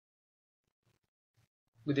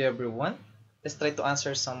Good day everyone. Let's try to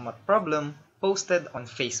answer some math problem posted on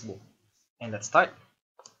Facebook. And let's start.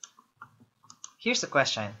 Here's the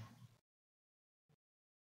question.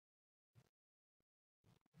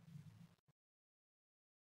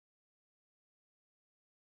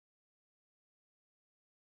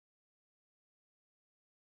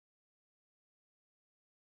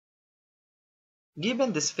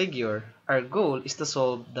 Given this figure, our goal is to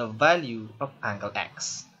solve the value of angle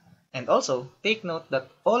x. And also, take note that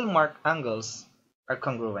all marked angles are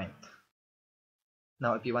congruent.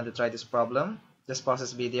 Now, if you want to try this problem, just pause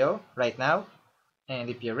this video right now. And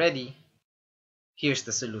if you're ready, here's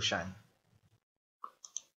the solution.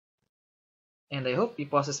 And I hope you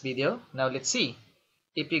pause this video. Now let's see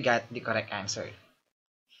if you got the correct answer.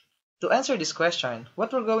 To answer this question,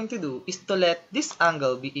 what we're going to do is to let this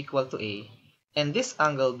angle be equal to A and this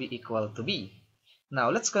angle be equal to B. Now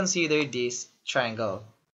let's consider this triangle.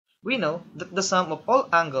 We know that the sum of all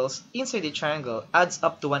angles inside the triangle adds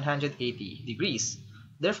up to 180 degrees.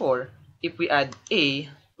 Therefore, if we add A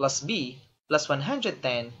plus B plus 110,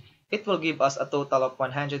 it will give us a total of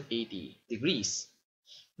 180 degrees.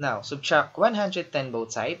 Now, subtract 110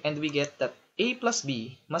 both sides and we get that A plus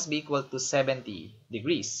B must be equal to 70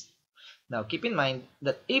 degrees. Now, keep in mind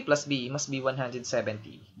that A plus B must be 170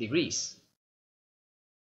 degrees.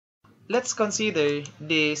 Let's consider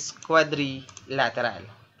this quadrilateral.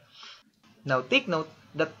 Now, take note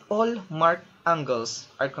that all marked angles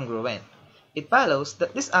are congruent. It follows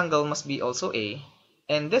that this angle must be also A,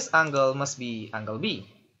 and this angle must be angle B.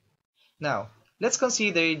 Now, let's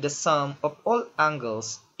consider the sum of all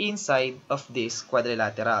angles inside of this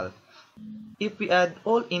quadrilateral. If we add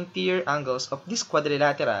all interior angles of this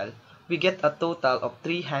quadrilateral, we get a total of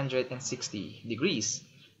 360 degrees.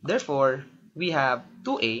 Therefore, we have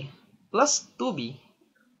 2A plus 2B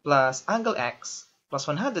plus angle x plus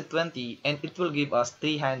 120, and it will give us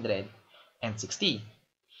 360.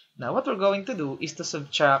 Now, what we're going to do is to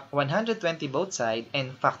subtract 120 both sides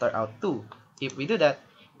and factor out 2. If we do that,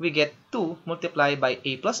 we get 2 multiplied by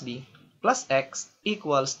A plus B plus x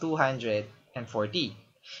equals 240.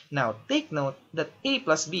 Now, take note that A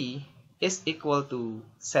plus B is equal to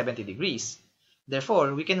 70 degrees.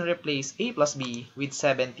 Therefore, we can replace A plus B with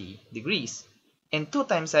 70 degrees. And 2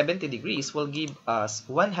 times 70 degrees will give us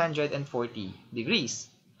 140 degrees.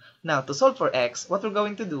 Now, to solve for x, what we're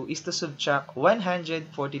going to do is to subtract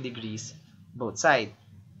 140 degrees both sides.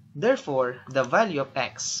 Therefore, the value of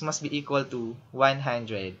x must be equal to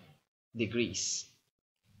 100 degrees.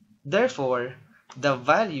 Therefore, the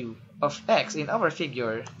value of x in our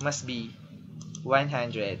figure must be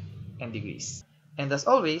 100 degrees. And as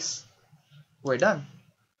always, we're done.